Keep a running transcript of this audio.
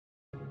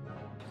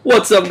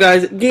What's up,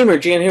 guys? Gamer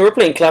Jan here. We're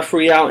playing Clash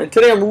Royale, and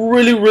today I'm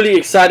really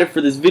excited for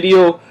this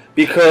video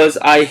because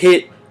I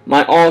hit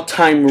my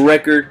all-time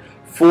record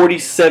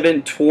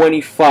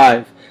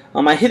 4725.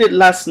 I hit it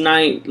last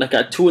night like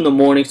at 2 in the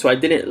morning, so I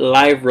didn't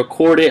live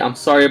record it. I'm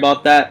sorry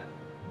about that,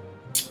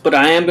 but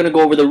I am gonna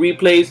go over the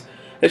replays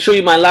and show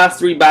you my last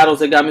 3 battles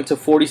that got me to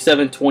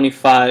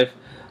 4725.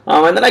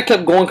 And then I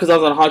kept going because I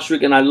was on a hot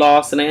streak and I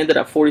lost, and I ended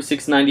at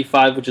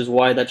 4695, which is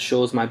why that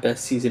shows my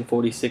best season,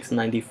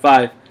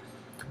 4695.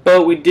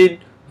 But we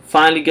did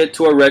finally get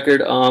to our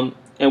record,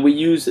 and we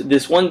used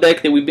this one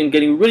deck that we've been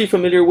getting really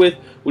familiar with,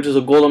 which is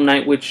a Golem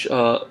Night Witch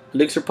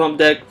Elixir Pump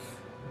deck,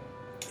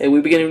 and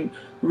we've been getting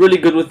really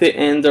good with it,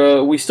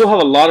 and we still have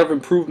a lot of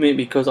improvement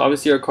because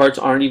obviously our cards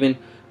aren't even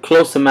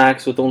close to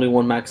max with only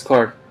one max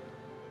card.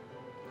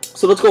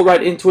 So let's go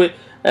right into it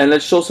and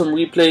let's show some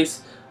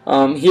replays.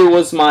 Here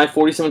was my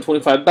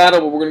 4725 battle,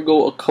 but we're going to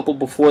go a couple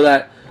before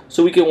that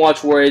so we can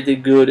watch where I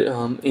did good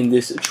in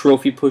this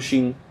trophy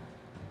pushing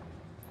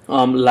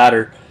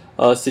ladder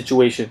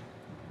situation.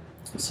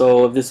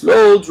 So if this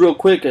loads real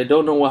quick, I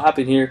don't know what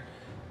happened here.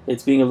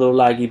 It's being a little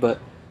laggy,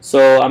 but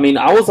so I mean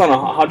I was on a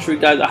hot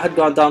streak, guys. I had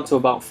gone down to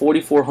about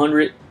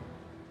 4400,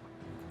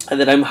 and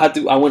then I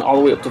went all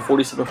the way up to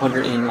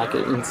 4700 in like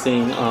an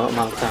insane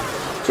amount of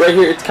time. So right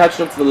here it's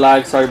catching up to the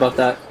lag. Sorry about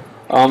that.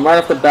 Right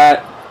off the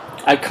bat,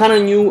 I kind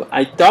of knew.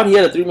 I thought he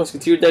had a 3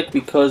 Musketeer deck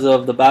because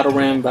of the Battle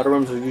Ram. Battle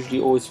Rams are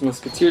usually always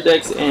Musketeer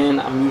decks, and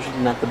I'm usually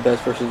not the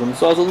best versus them.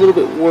 So I was a little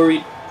bit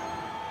worried.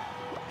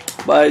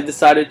 But I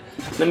decided,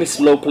 let me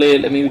slow play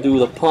it. Let me do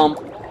the pump,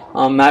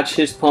 match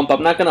his pump.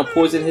 I'm not gonna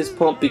poison his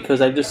pump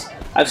because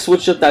I've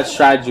switched up that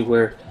strategy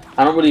where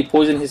I don't really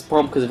poison his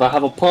pump, because if I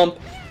have a pump,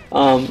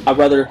 I'd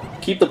rather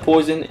keep the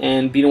poison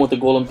and beat him with the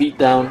golem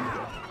beatdown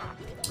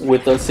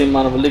with the same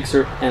amount of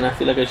elixir, and I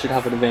feel like I should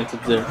have an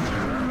advantage there.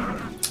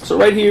 So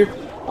right here,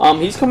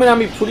 he's coming at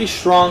me pretty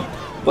strong,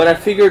 but I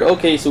figured,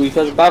 okay, so he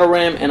has a battle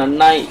ram and a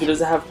knight. He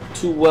doesn't have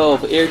too well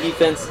of air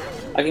defense.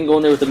 I can go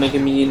in there with the Mega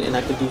Minion and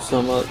I can do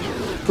some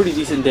pretty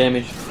decent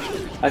damage.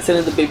 I sent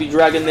in the baby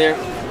dragon there,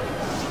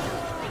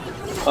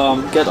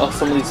 get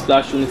some of these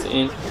splash units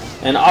in,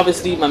 and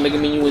obviously my Mega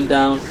Minion went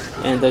down,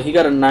 and he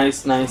got a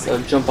nice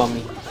jump on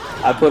me.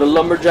 I put a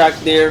lumberjack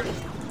there.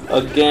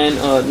 Again,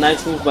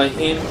 nice move by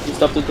him. He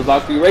stopped with the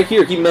Valkyrie. Right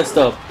here, he messed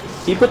up.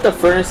 He put the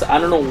furnace. I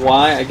don't know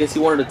why. I guess he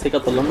wanted to take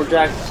out the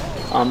lumberjack.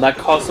 That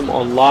cost him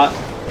a lot.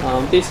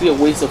 Basically a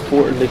waste of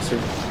 4 elixir.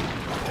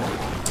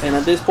 And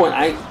at this point,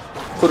 I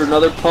put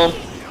another pump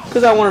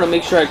because I wanted to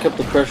make sure I kept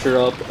the pressure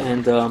up,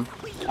 and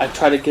I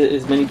try to get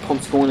as many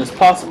pumps going as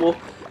possible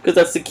because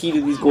that's the key to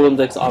these golem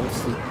decks,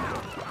 obviously.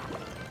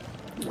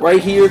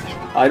 Right here,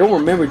 I don't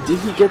remember, did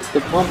he get to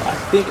the pump? I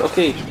think,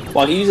 okay,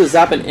 well, he used a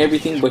zap and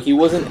everything, but he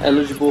wasn't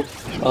eligible.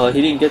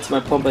 He didn't get to my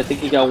pump. I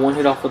think he got 1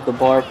 hit off with the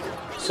barb,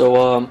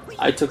 so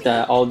I took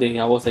that all day.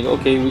 I was like,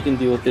 okay, we can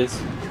deal with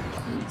this.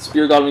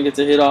 Spear Goblin gets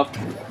a hit off,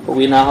 but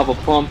we now have a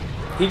pump.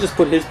 He just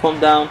put his pump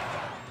down.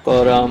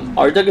 But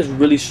our deck is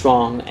really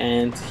strong,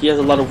 and he has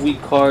a lot of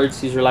weak cards.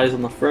 He relies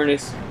on the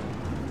furnace.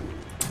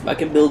 If I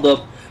can build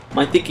up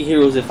my thinking here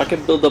is, if I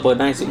can build up a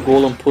nice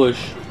golem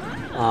push,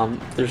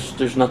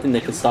 there's nothing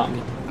that can stop me.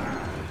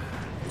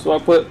 So I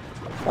put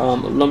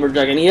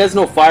lumberjack, and he has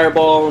no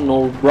fireball,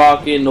 no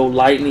rocket, no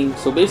lightning.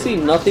 So basically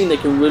nothing that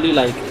can really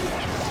like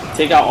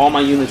take out all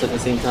my units at the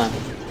same time.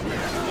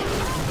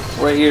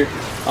 Right here,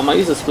 I might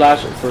use a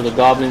splash for the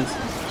goblins.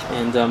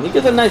 And he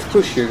gets a nice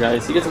push here,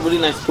 guys. He gets a really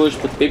nice push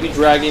with Baby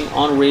Dragon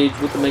on rage,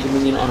 with the Mega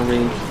Minion on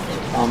rage.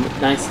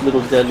 Nice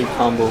little deadly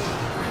combo.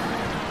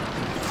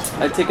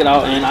 I take it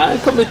out, and I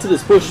commit to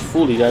this push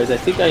fully, guys. I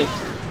think I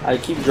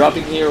keep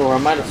dropping here, or I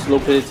might have slow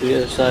played it to the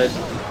other side.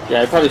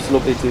 Yeah, I probably slow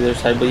played to the other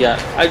side, but yeah,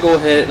 I go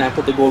ahead and I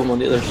put the golem on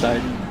the other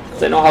side.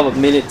 Because I know I have a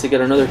minute to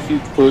get another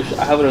huge push.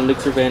 I have an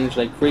elixir advantage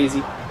like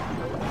crazy.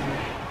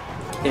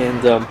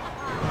 And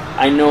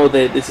I know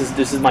that this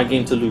is my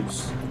game to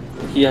lose.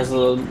 He has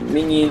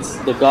minions,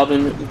 the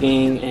goblin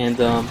gang, and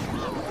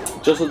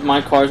just with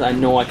my cards, I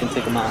know I can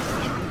take him out.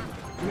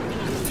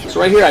 So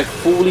right here, I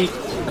fully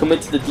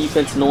commit to the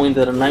defense, knowing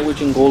that a Night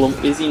Witch and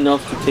Golem is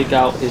enough to take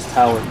out his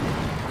tower.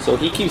 So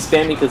he keeps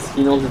spamming because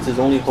he knows it's his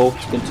only hope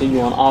to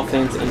continue on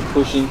offense and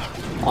pushing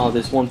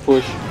this one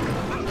push.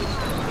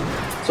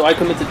 So I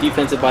commit to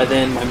defense, and by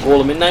then my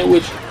Golem and Night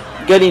Witch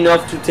get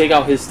enough to take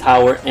out his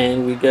tower,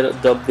 and we get a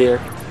dub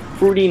there.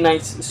 Pretty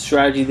nice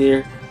strategy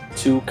there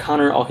to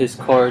counter all his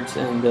cards,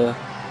 and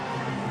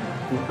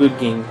good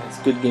game. It's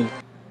a good game.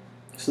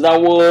 So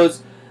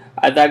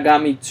that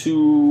got me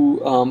to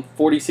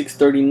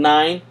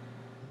 4639.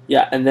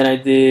 Yeah, and then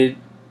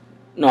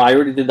I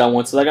already did that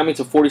one, so that got me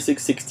to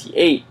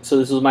 4668. So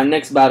this was my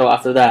next battle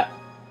after that.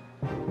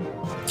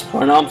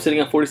 Right now I'm sitting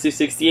at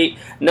 4668.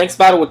 Next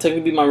battle would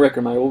technically be my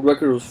record. My old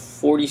record was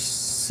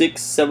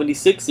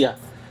 4676. Yeah,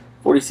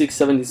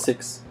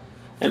 4676.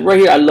 And right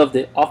here, I loved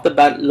it. Off the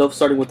bat, love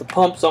starting with the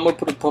pump, so I'm going to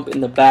put a pump in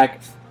the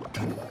back.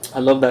 I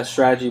love that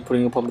strategy,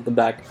 putting a pump in the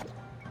back.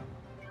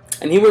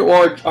 And he went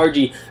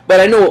RG, but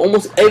I know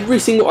almost every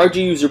single RG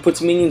user puts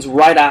minions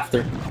right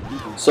after.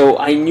 So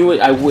I knew it.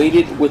 I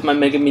waited with my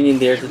Mega Minion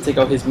there to take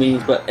out his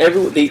minions, but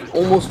they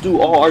almost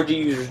do, all RG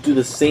users do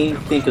the same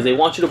thing, because they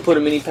want you to put a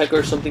mini P.E.K.K.A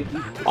or something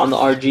on the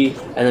RG,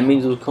 and the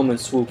minions will come and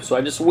swoop. So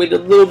I just waited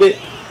a little bit.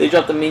 They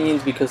dropped the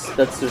minions because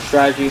that's their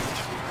strategy,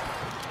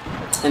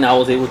 and I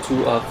was able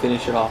to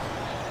finish it off.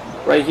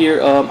 Right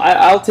here,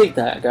 I'll take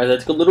that, guys. I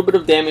took a little bit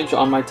of damage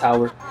on my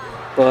tower,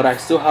 but I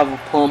still have a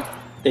pump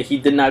that he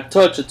did not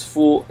touch. It's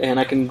full, and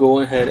I can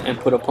go ahead and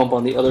put a pump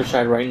on the other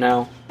side right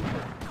now.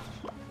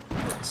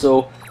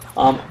 So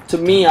to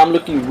me, I'm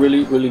looking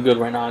really, really good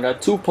right now. I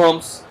got 2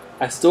 pumps.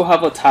 I still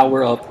have a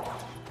tower up.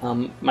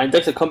 My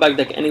deck's a comeback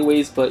deck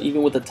anyways, but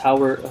even with the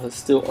tower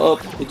still up,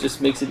 it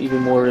just makes it even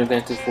more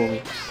advantage for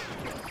me.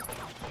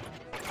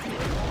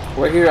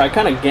 Right here, I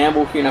kind of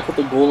gamble here, and I put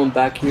the golem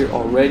back here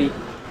already,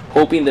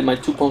 hoping that my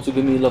 2 pumps will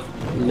give me enough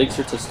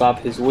elixir to stop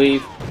his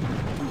wave.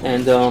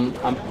 And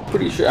I'm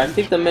pretty sure, I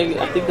think the mini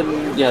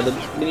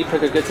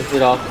P.E.K.K.A gets a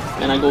hit off,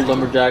 and I go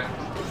lumberjack.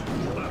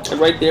 And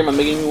right there, my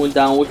Mega Minion went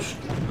down, which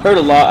hurt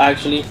a lot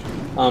actually,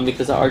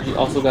 because the RG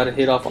also got a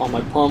hit off on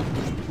my pump.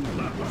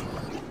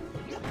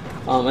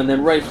 And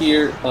then right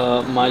here,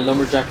 my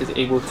lumberjack is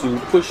able to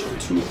push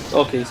to.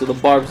 Okay, so the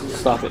barbs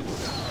stop it,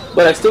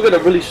 but I still get a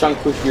really strong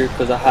push here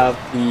because I have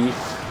the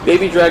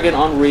baby dragon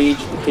on rage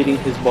hitting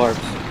his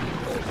barbs.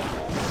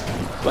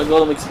 My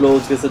golem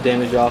explodes, gets the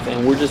damage off,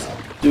 and we're just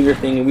doing your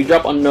thing. And we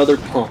drop another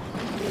pump,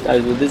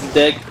 guys. With this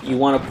deck, you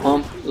want to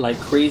pump like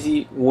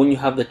crazy when you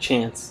have the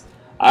chance.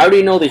 I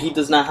already know that he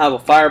does not have a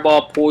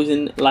fireball,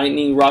 poison,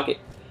 lightning, rocket.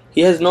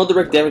 He has no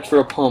direct damage for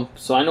a pump,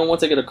 so I know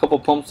once I get a couple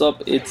pumps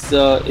up, it's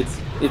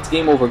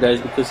game over,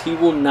 guys, because he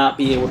will not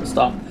be able to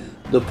stop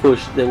the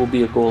push that will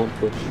be a golem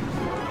push.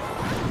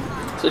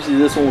 Especially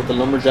this one with the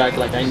lumberjack.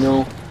 Like, I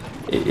know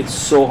it's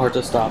so hard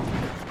to stop.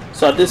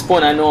 So at this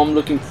point, I know I'm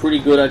looking pretty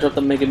good. I dropped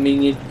the Mega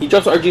Minion. He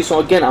drops RG, so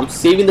again, I'm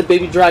saving the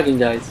baby dragon,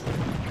 guys.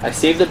 I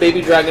saved the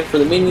baby dragon for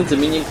the minions. The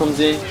minion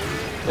comes in,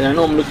 and I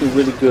know I'm looking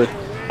really good.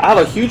 I have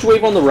a huge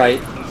wave on the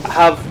right. I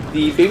have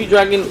the baby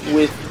dragon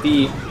with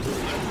the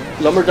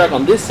lumberjack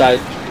on this side.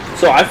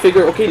 So I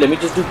figure, okay, let me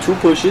just do 2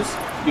 pushes,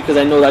 because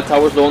I know that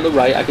tower's low on the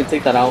right. I can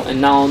take that out.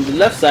 And now on the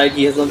left side,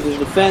 he has nothing to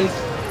defend.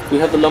 We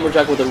have the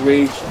lumberjack with a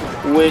rage,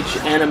 witch,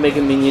 and a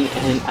Mega Minion,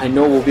 and I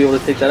know we'll be able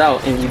to take that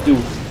out, and we do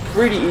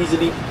pretty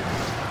easily.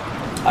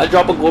 I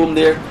drop a golem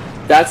there.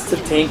 That's to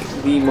tank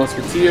the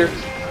musketeer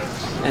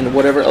and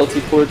whatever else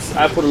he puts.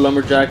 I put a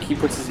lumberjack. He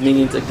puts his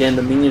minions. Again,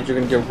 the minions are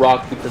going to get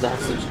rocked because I have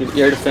such good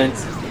air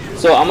defense.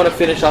 So I'm going to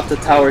finish off the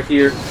tower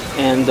here,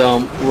 and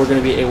we're going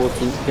to be able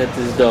to get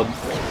this dub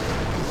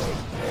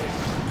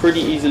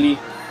pretty easily.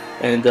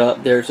 And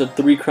there's a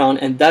 3 crown,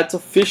 and that's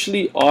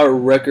officially our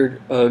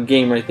record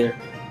game right there.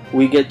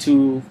 We get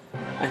to,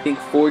 I think,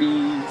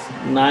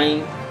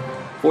 49,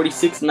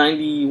 46,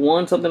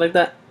 91, something like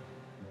that.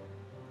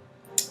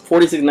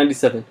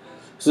 46.97.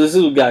 So this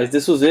is, guys,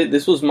 this was it.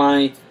 This was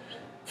my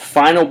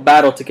final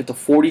battle to get to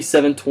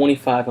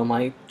 47.25 on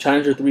my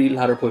Challenger 3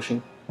 ladder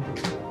pushing.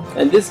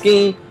 And this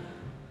game,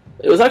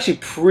 it was actually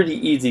pretty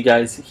easy,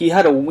 guys. He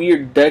had a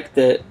weird deck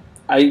that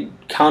I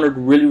countered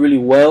really, really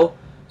well.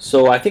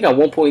 So I think at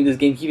one point in this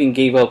game, he even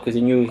gave up because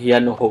he knew he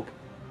had no hope.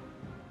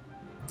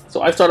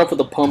 So I started off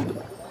with a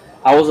pump.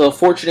 I was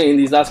fortunate in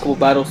these last couple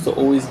battles to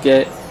always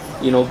get,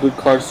 you know, good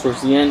cards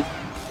towards the end.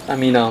 I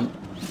mean,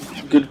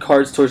 good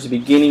cards towards the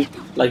beginning,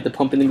 like the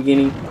pump in the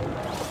beginning.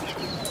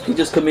 He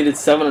just committed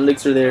 7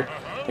 elixir there,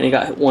 and he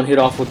got 1 hit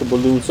off with the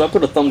balloon. So I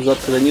put a thumbs up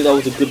because I knew that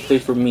was a good play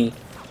for me.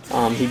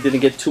 He didn't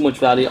get too much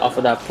value off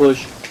of that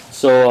push.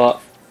 So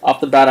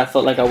off the bat, I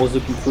felt like I was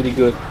looking pretty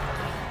good.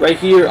 Right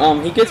here,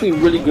 he gets me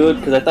really good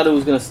because I thought it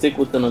was going to stick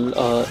with an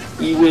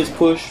E-Wiz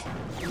push,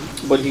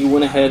 but he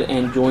went ahead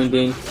and joined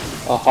in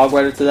a Hog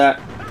Rider to that.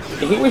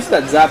 And he wasted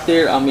that zap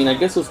there. I mean, I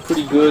guess it was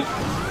pretty good.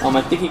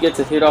 I think he gets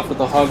a hit off with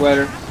the Hog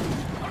Rider.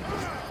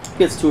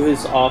 Gets 2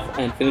 hits off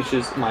and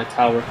finishes my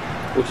tower,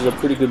 which is a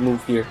pretty good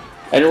move here.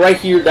 And right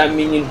here, that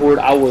minion horde,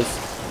 I was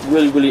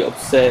really, really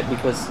upset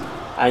because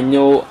I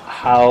know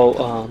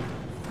how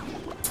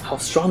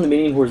strong the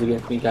minion horde is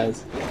against me,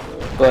 guys.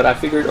 But I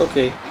figured,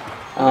 okay.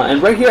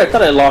 And right here, I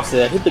thought I lost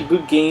it. I hit the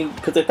good game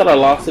because I thought I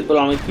lost it, but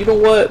I'm like, you know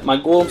what? My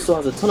golem still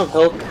has a ton of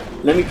health.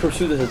 Let me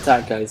pursue this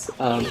attack, guys.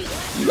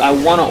 I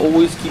want to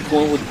always keep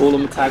going with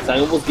golem attacks. I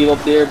almost gave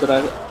up there,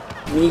 but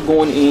me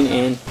going in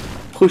and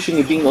pushing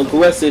and being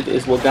aggressive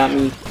is what got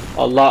me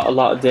a lot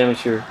of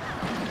damage here.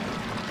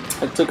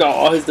 I took out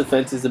all his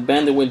defenses. The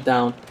bandit went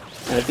down,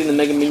 and I think the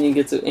Mega Minion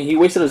gets it. And he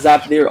wasted a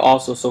zap there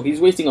also, so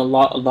he's wasting a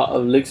lot of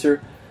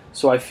elixir.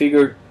 So I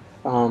figured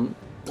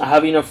I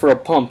have enough for a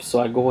pump, so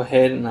I go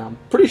ahead and I'm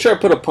pretty sure I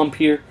put a pump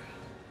here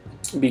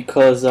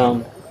because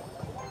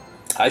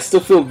I still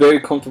feel very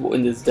comfortable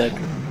in this deck.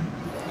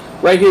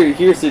 Right here,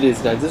 here's it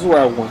is, guys. This is where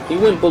I won. He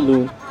went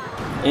balloon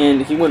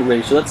and he went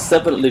rage, so that's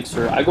 7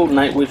 elixir. I go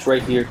night witch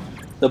right here.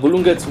 The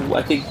balloon gets,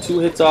 I think, 2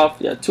 hits off.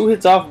 Yeah, 2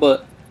 hits off,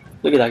 but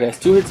look at that, guys.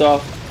 2 hits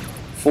off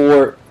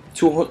for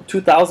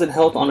 2,000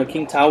 health on a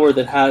king tower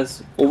that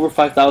has over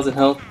 5,000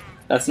 health.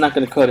 That's not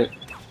going to cut it.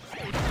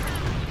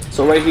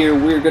 So right here,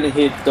 we're going to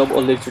hit double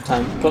elixir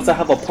time. Plus, I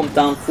have a pump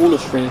down full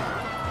of strength.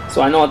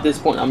 So I know at this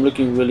point I'm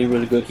looking really,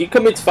 really good. He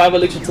commits 5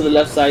 elixir to the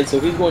left side, so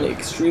he's going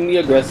extremely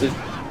aggressive.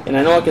 And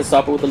I know I can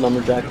stop it with the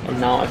lumberjack, and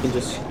now I can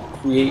just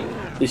create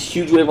this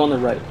huge wave on the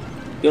right.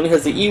 He only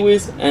has the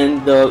E-Wiz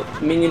and the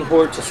minion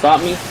horde to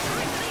stop me.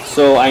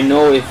 So I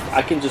know if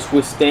I can just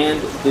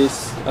withstand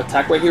this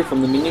attack right here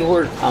from the minion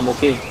horde, I'm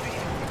okay.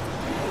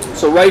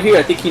 So right here,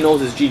 I think he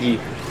knows it's GG.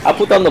 I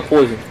put down the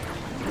poison.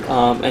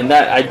 And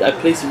that I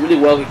placed it really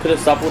well. He could have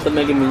stopped it with the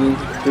Mega Minion.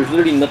 There's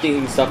literally nothing he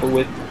can stop it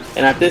with.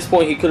 And at this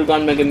point, he could have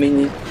gone Mega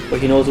Minion, but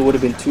he knows it would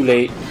have been too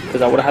late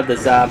because I would have had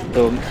the Zap,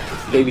 the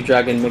Baby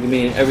Dragon, Mega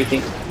Minion,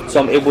 everything. So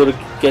I'm able to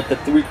get the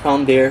 3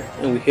 crown there,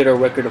 and we hit our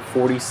record of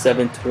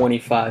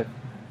 47-25.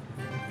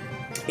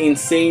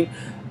 Insane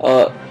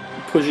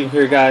pushing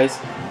here, guys,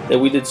 that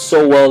we did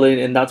so well in,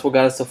 and that's what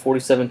got us to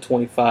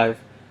 47-25.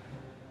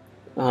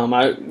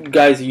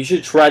 Guys, you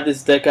should try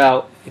this deck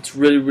out. It's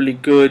really, really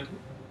good.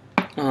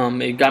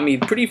 It got me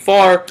pretty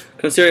far,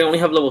 considering I only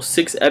have level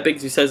 6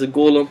 epics besides the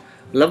Golem,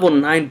 level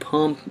 9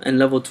 pump, and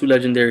level 2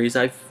 legendaries.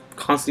 I've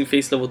constantly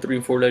faced level 3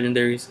 and 4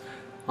 legendaries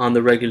on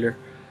the regular.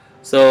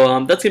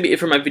 So that's going to be it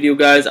for my video,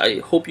 guys. I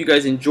hope you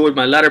guys enjoyed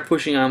my ladder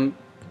pushing. I'm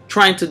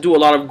trying to do a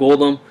lot of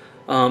Golem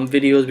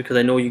videos because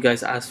I know you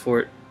guys asked for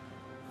it.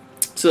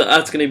 So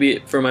that's going to be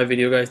it for my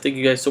video, guys. Thank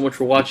you guys so much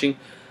for watching.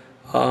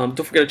 Don't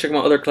forget to check my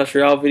other Clash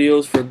Royale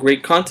videos for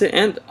great content,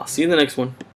 and I'll see you in the next one.